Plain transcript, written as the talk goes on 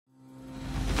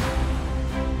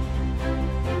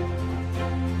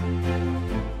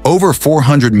Over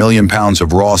 400 million pounds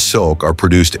of raw silk are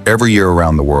produced every year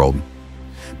around the world.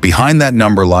 Behind that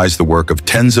number lies the work of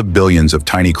tens of billions of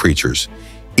tiny creatures,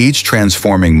 each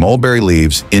transforming mulberry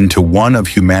leaves into one of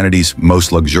humanity's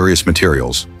most luxurious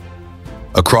materials.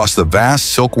 Across the vast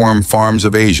silkworm farms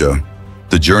of Asia,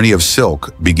 the journey of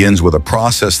silk begins with a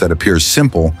process that appears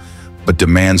simple but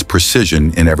demands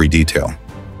precision in every detail.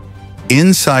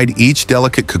 Inside each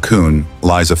delicate cocoon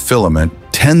lies a filament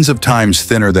tens of times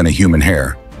thinner than a human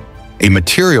hair, a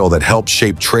material that helps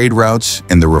shape trade routes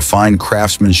and the refined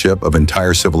craftsmanship of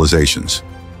entire civilizations.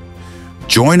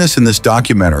 Join us in this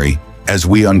documentary as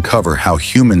we uncover how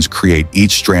humans create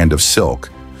each strand of silk,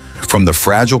 from the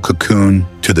fragile cocoon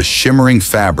to the shimmering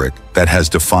fabric that has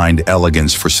defined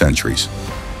elegance for centuries.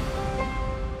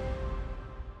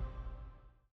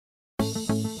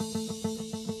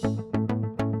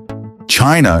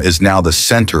 China is now the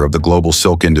center of the global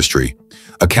silk industry,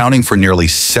 accounting for nearly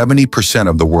 70%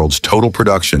 of the world's total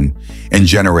production and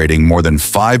generating more than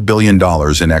 $5 billion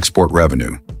in export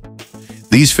revenue.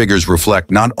 These figures reflect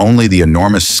not only the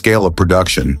enormous scale of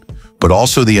production, but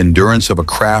also the endurance of a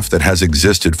craft that has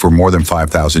existed for more than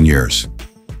 5,000 years.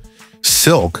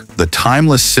 Silk, the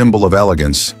timeless symbol of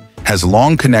elegance, has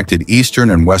long connected Eastern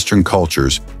and Western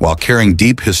cultures while carrying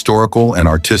deep historical and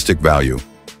artistic value.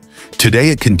 Today,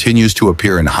 it continues to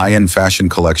appear in high-end fashion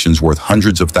collections worth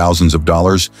hundreds of thousands of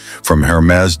dollars from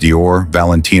Hermès, Dior,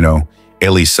 Valentino,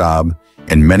 Elisab,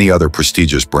 and many other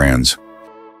prestigious brands.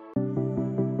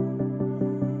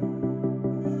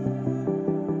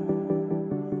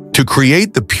 To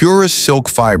create the purest silk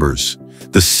fibers,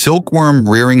 the silkworm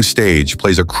rearing stage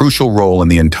plays a crucial role in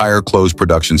the entire clothes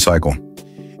production cycle.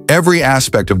 Every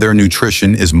aspect of their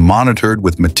nutrition is monitored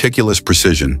with meticulous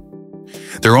precision.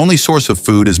 Their only source of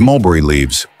food is mulberry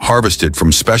leaves, harvested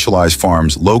from specialized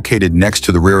farms located next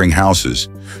to the rearing houses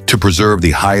to preserve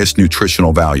the highest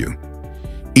nutritional value.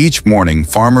 Each morning,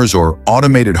 farmers or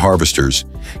automated harvesters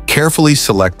carefully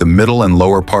select the middle and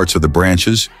lower parts of the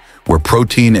branches where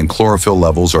protein and chlorophyll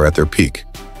levels are at their peak.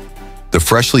 The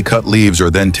freshly cut leaves are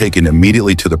then taken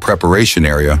immediately to the preparation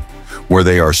area, where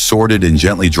they are sorted and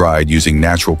gently dried using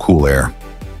natural cool air.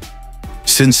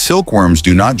 Since silkworms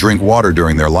do not drink water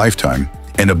during their lifetime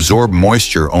and absorb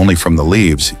moisture only from the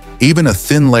leaves, even a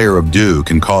thin layer of dew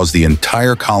can cause the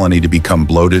entire colony to become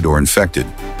bloated or infected.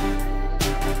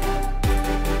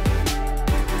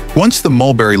 Once the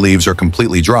mulberry leaves are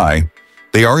completely dry,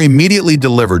 they are immediately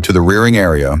delivered to the rearing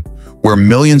area, where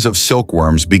millions of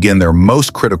silkworms begin their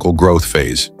most critical growth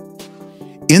phase.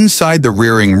 Inside the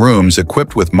rearing rooms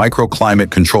equipped with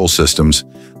microclimate control systems,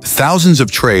 thousands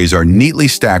of trays are neatly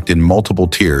stacked in multiple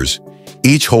tiers,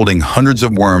 each holding hundreds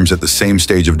of worms at the same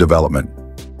stage of development.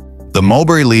 The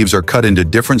mulberry leaves are cut into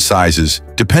different sizes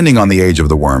depending on the age of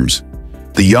the worms.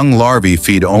 The young larvae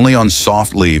feed only on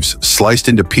soft leaves sliced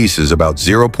into pieces about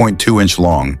 0.2 inch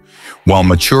long, while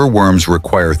mature worms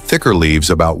require thicker leaves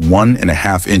about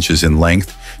 1.5 inches in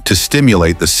length to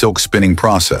stimulate the silk spinning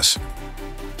process.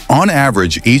 On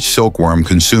average, each silkworm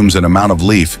consumes an amount of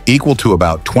leaf equal to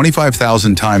about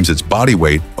 25,000 times its body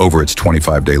weight over its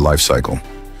 25-day life cycle.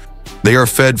 They are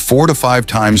fed 4 to 5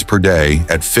 times per day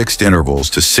at fixed intervals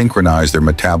to synchronize their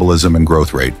metabolism and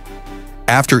growth rate.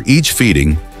 After each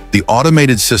feeding, the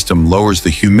automated system lowers the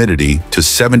humidity to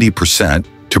 70%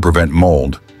 to prevent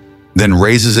mold, then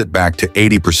raises it back to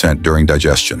 80% during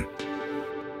digestion.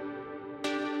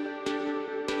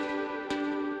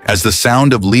 As the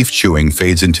sound of leaf chewing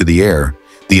fades into the air,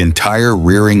 the entire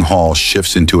rearing hall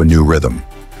shifts into a new rhythm,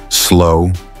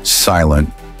 slow, silent,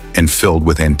 and filled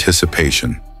with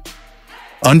anticipation.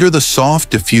 Under the soft,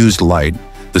 diffused light,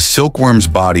 the silkworm's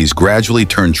bodies gradually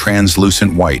turn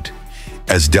translucent white,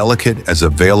 as delicate as a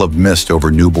veil of mist over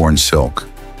newborn silk.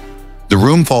 The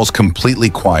room falls completely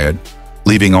quiet,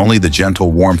 leaving only the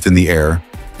gentle warmth in the air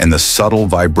and the subtle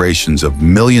vibrations of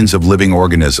millions of living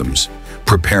organisms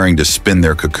preparing to spin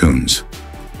their cocoons.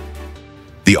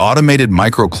 The automated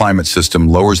microclimate system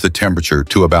lowers the temperature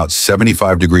to about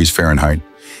 75 degrees Fahrenheit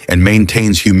and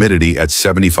maintains humidity at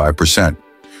 75%,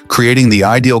 creating the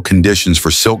ideal conditions for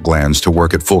silk glands to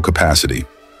work at full capacity.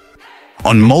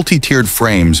 On multi-tiered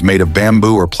frames made of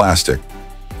bamboo or plastic,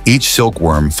 each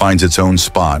silkworm finds its own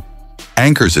spot,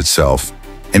 anchors itself,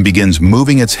 and begins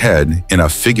moving its head in a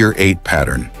figure-8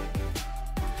 pattern.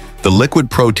 The liquid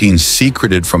protein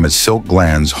secreted from its silk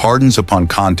glands hardens upon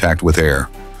contact with air,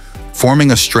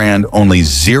 forming a strand only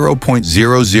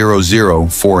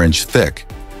 0.0004 inch thick,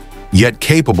 yet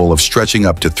capable of stretching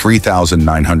up to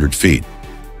 3,900 feet.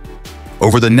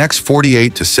 Over the next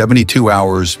 48 to 72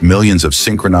 hours, millions of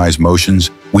synchronized motions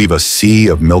weave a sea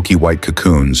of milky white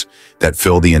cocoons that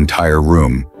fill the entire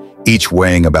room, each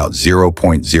weighing about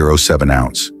 0.07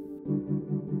 ounce.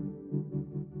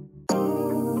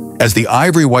 As the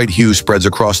ivory white hue spreads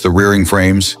across the rearing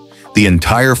frames, the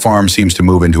entire farm seems to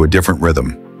move into a different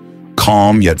rhythm,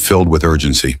 calm yet filled with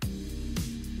urgency.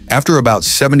 After about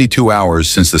 72 hours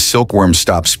since the silkworm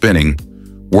stopped spinning,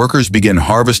 workers begin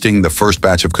harvesting the first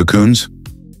batch of cocoons.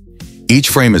 Each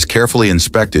frame is carefully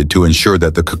inspected to ensure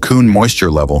that the cocoon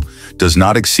moisture level does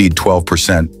not exceed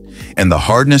 12% and the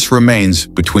hardness remains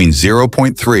between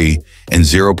 0.3 and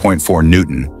 0.4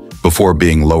 Newton before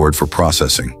being lowered for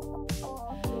processing.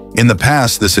 In the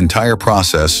past, this entire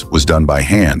process was done by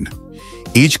hand.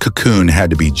 Each cocoon had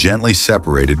to be gently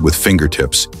separated with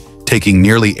fingertips, taking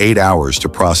nearly 8 hours to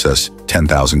process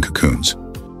 10,000 cocoons.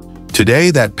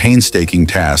 Today, that painstaking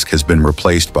task has been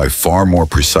replaced by far more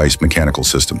precise mechanical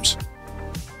systems.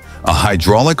 A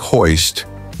hydraulic hoist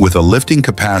with a lifting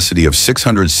capacity of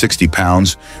 660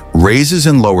 pounds raises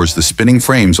and lowers the spinning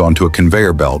frames onto a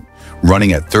conveyor belt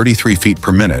running at 33 feet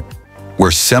per minute,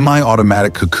 where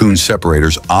semi-automatic cocoon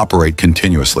separators operate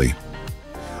continuously.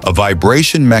 A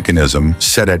vibration mechanism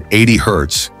set at 80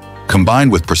 Hz,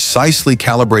 combined with precisely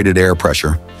calibrated air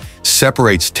pressure,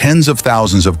 separates tens of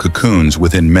thousands of cocoons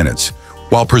within minutes,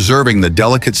 while preserving the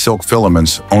delicate silk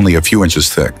filaments only a few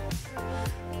inches thick.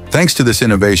 Thanks to this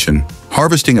innovation,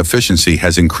 harvesting efficiency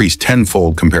has increased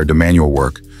tenfold compared to manual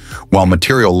work, while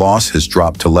material loss has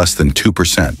dropped to less than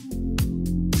 2%.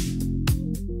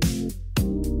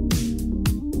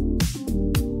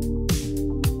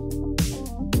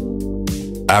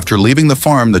 After leaving the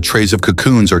farm, the trays of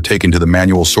cocoons are taken to the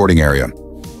manual sorting area,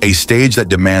 a stage that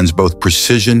demands both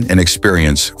precision and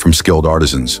experience from skilled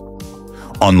artisans.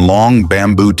 On long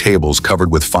bamboo tables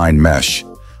covered with fine mesh,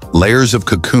 layers of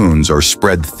cocoons are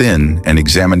spread thin and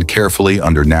examined carefully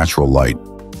under natural light.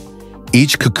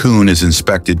 Each cocoon is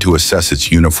inspected to assess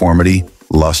its uniformity,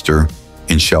 luster,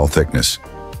 and shell thickness.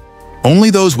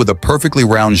 Only those with a perfectly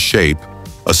round shape,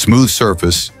 a smooth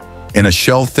surface, and a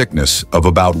shell thickness of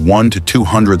about 1 to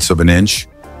 2/100ths of an inch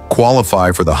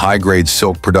qualify for the high-grade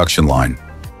silk production line,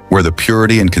 where the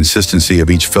purity and consistency of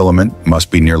each filament must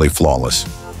be nearly flawless.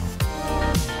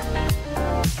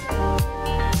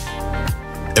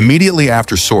 Immediately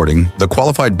after sorting, the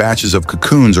qualified batches of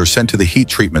cocoons are sent to the heat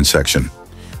treatment section,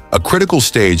 a critical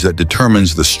stage that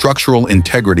determines the structural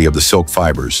integrity of the silk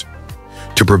fibers.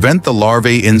 To prevent the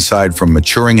larvae inside from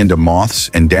maturing into moths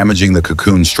and damaging the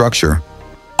cocoon structure,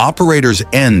 operators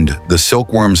end the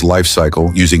silkworm's life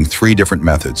cycle using 3 different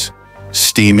methods: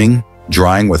 steaming,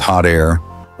 drying with hot air,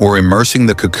 or immersing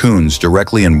the cocoons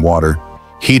directly in water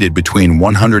heated between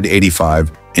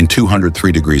 185 and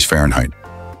 203 degrees Fahrenheit.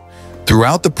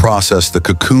 Throughout the process, the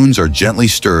cocoons are gently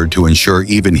stirred to ensure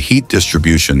even heat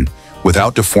distribution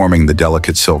without deforming the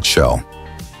delicate silk shell.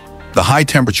 The high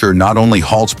temperature not only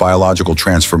halts biological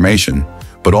transformation,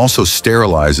 but also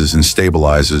sterilizes and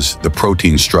stabilizes the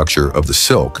protein structure of the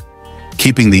silk,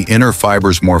 keeping the inner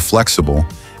fibers more flexible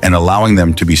and allowing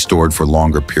them to be stored for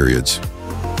longer periods.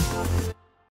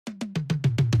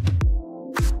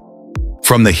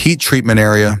 From the heat treatment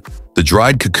area, the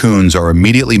dried cocoons are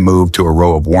immediately moved to a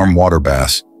row of warm water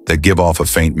baths that give off a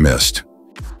faint mist.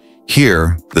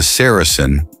 Here, the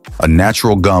sericin, a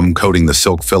natural gum coating the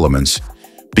silk filaments,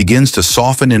 begins to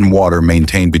soften in water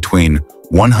maintained between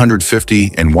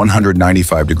 150 and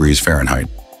 195 degrees Fahrenheit.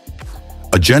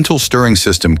 A gentle stirring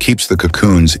system keeps the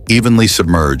cocoons evenly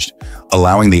submerged,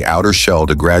 allowing the outer shell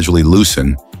to gradually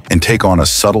loosen and take on a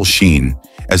subtle sheen,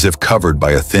 as if covered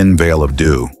by a thin veil of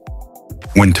dew.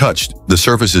 When touched, the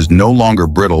surface is no longer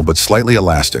brittle but slightly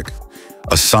elastic,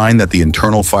 a sign that the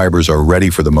internal fibers are ready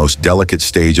for the most delicate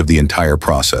stage of the entire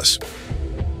process.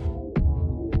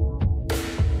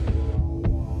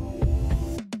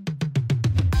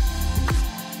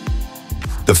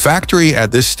 The factory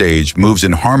at this stage moves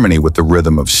in harmony with the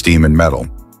rhythm of steam and metal.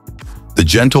 The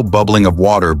gentle bubbling of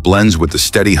water blends with the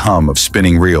steady hum of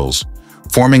spinning reels,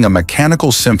 forming a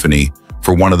mechanical symphony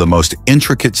for one of the most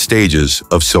intricate stages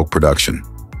of silk production.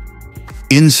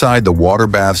 Inside the water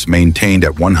baths maintained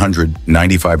at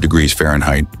 195 degrees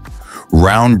Fahrenheit,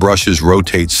 round brushes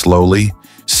rotate slowly,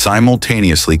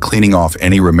 simultaneously cleaning off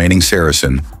any remaining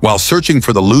sericin while searching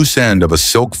for the loose end of a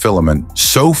silk filament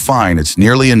so fine it's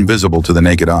nearly invisible to the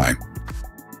naked eye.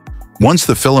 Once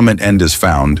the filament end is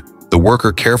found, the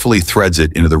worker carefully threads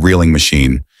it into the reeling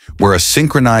machine, where a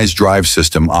synchronized drive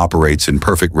system operates in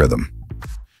perfect rhythm.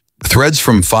 Threads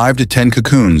from 5 to 10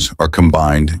 cocoons are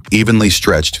combined, evenly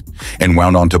stretched, and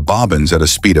wound onto bobbins at a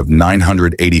speed of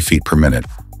 980 feet per minute.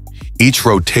 Each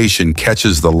rotation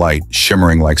catches the light,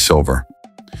 shimmering like silver.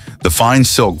 The fine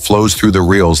silk flows through the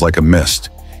reels like a mist,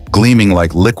 gleaming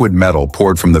like liquid metal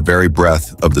poured from the very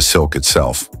breath of the silk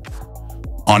itself.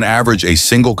 On average, a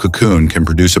single cocoon can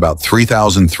produce about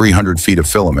 3,300 feet of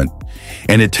filament,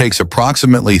 and it takes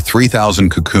approximately 3,000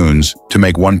 cocoons to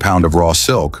make 1 pound of raw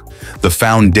silk, the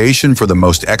foundation for the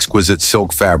most exquisite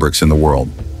silk fabrics in the world.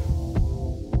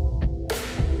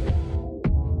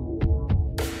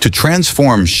 To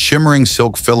transform shimmering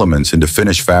silk filaments into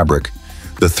finished fabric,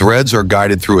 the threads are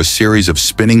guided through a series of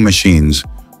spinning machines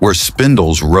where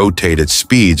spindles rotate at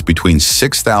speeds between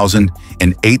 6,000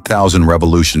 and 8,000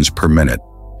 revolutions per minute.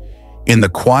 In the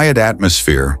quiet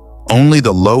atmosphere, only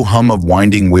the low hum of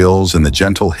winding wheels and the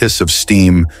gentle hiss of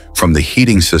steam from the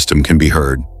heating system can be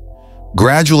heard.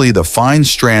 Gradually, the fine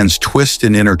strands twist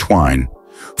and intertwine,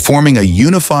 forming a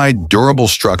unified, durable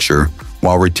structure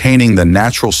while retaining the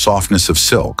natural softness of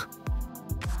silk.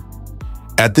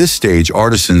 At this stage,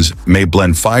 artisans may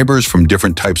blend fibers from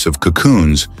different types of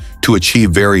cocoons to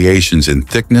achieve variations in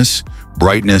thickness,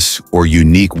 brightness, or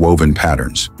unique woven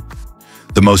patterns.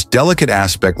 The most delicate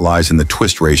aspect lies in the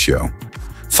twist ratio.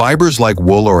 Fibers like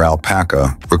wool or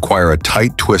alpaca require a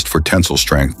tight twist for tensile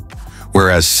strength,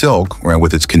 whereas silk,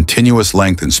 with its continuous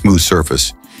length and smooth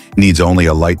surface, needs only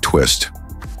a light twist,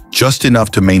 just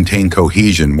enough to maintain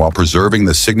cohesion while preserving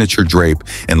the signature drape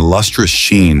and lustrous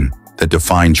sheen that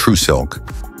define true silk.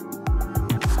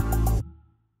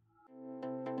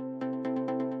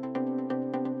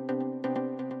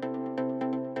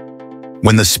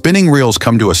 When the spinning reels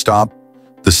come to a stop,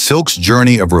 the silk's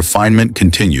journey of refinement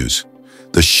continues.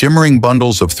 The shimmering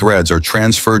bundles of threads are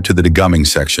transferred to the degumming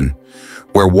section,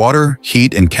 where water,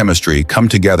 heat, and chemistry come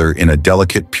together in a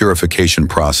delicate purification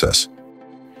process.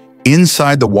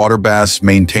 Inside the water baths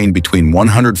maintained between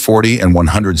 140 and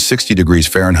 160 degrees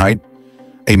Fahrenheit,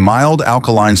 a mild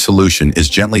alkaline solution is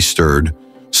gently stirred,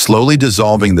 slowly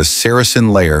dissolving the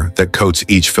sericin layer that coats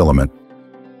each filament.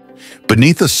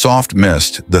 Beneath a soft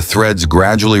mist, the threads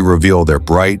gradually reveal their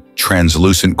bright,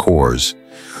 translucent cores,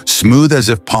 smooth as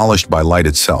if polished by light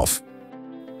itself.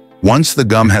 Once the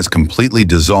gum has completely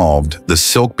dissolved, the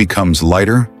silk becomes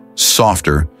lighter,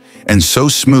 softer, and so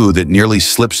smooth it nearly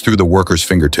slips through the worker's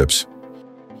fingertips.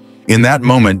 In that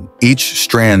moment, each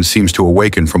strand seems to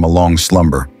awaken from a long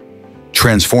slumber,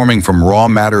 transforming from raw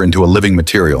matter into a living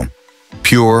material,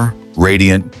 pure,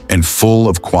 radiant, and full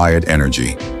of quiet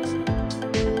energy.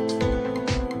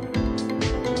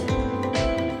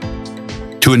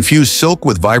 To infuse silk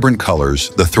with vibrant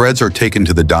colors, the threads are taken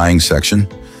to the dyeing section,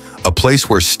 a place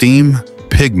where steam,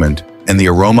 pigment, and the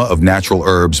aroma of natural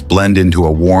herbs blend into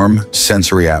a warm,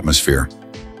 sensory atmosphere.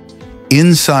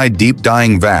 Inside deep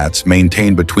dyeing vats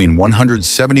maintained between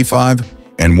 175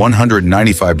 and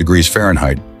 195 degrees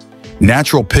Fahrenheit,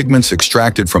 natural pigments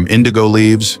extracted from indigo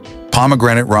leaves,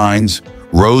 pomegranate rinds,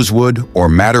 rosewood, or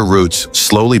madder roots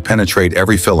slowly penetrate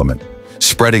every filament,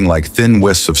 spreading like thin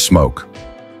wisps of smoke.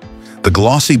 The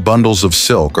glossy bundles of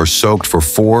silk are soaked for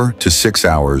 4 to 6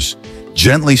 hours,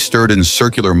 gently stirred in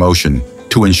circular motion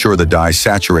to ensure the dye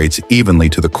saturates evenly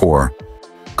to the core,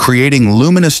 creating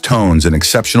luminous tones and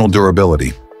exceptional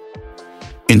durability.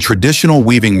 In traditional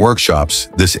weaving workshops,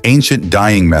 this ancient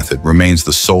dyeing method remains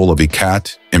the soul of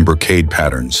ikat and brocade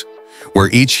patterns,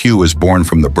 where each hue is born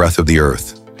from the breath of the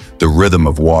earth, the rhythm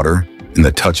of water, and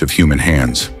the touch of human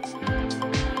hands.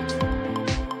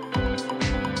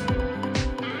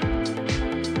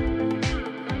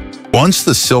 Once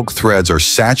the silk threads are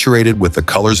saturated with the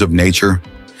colors of nature,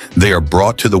 they are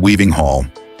brought to the weaving hall,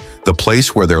 the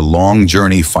place where their long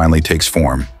journey finally takes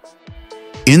form.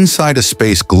 Inside a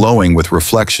space glowing with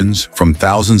reflections from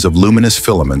thousands of luminous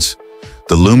filaments,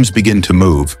 the looms begin to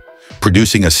move,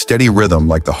 producing a steady rhythm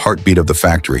like the heartbeat of the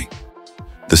factory.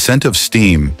 The scent of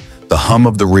steam, the hum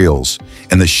of the reels,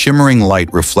 and the shimmering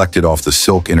light reflected off the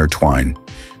silk intertwine,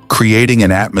 creating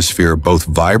an atmosphere both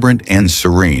vibrant and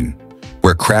serene,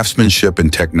 where craftsmanship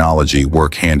and technology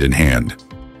work hand in hand.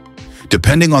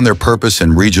 Depending on their purpose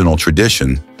and regional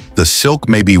tradition, the silk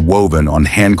may be woven on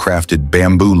handcrafted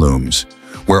bamboo looms,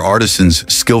 where artisans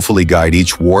skillfully guide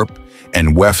each warp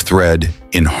and weft thread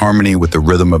in harmony with the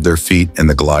rhythm of their feet and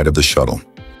the glide of the shuttle.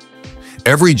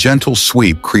 Every gentle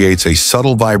sweep creates a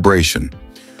subtle vibration,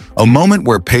 a moment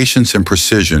where patience and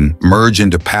precision merge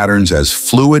into patterns as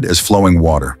fluid as flowing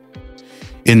water.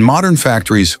 In modern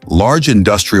factories, large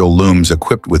industrial looms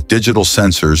equipped with digital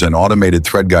sensors and automated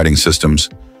thread guiding systems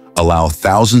allow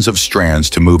thousands of strands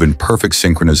to move in perfect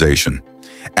synchronization,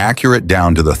 accurate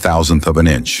down to the thousandth of an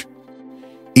inch.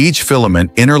 Each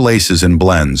filament interlaces and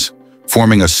blends,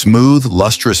 forming a smooth,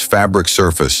 lustrous fabric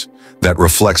surface that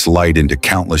reflects light into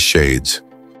countless shades.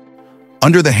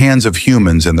 Under the hands of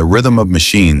humans and the rhythm of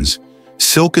machines,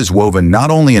 silk is woven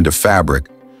not only into fabric,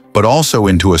 but also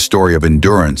into a story of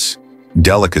endurance,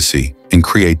 delicacy, and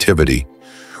creativity,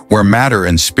 where matter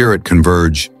and spirit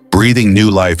converge, breathing new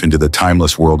life into the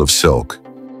timeless world of silk.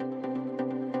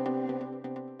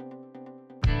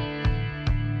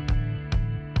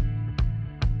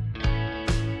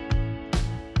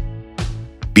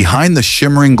 Behind the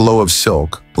shimmering glow of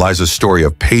silk lies a story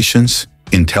of patience,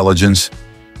 intelligence,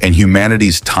 and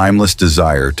humanity's timeless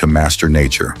desire to master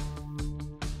nature.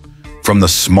 From the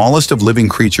smallest of living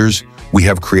creatures, we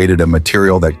have created a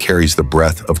material that carries the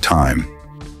breath of time.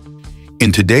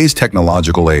 In today's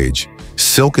technological age,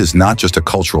 silk is not just a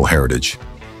cultural heritage.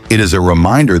 It is a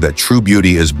reminder that true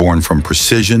beauty is born from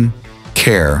precision,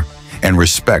 care, and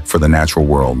respect for the natural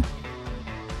world.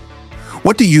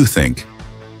 What do you think?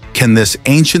 Can this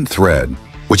ancient thread,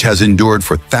 which has endured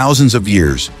for thousands of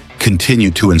years, continue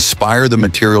to inspire the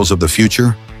materials of the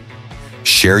future?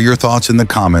 Share your thoughts in the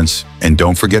comments, and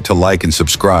don't forget to like and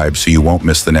subscribe so you won't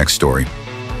miss the next story.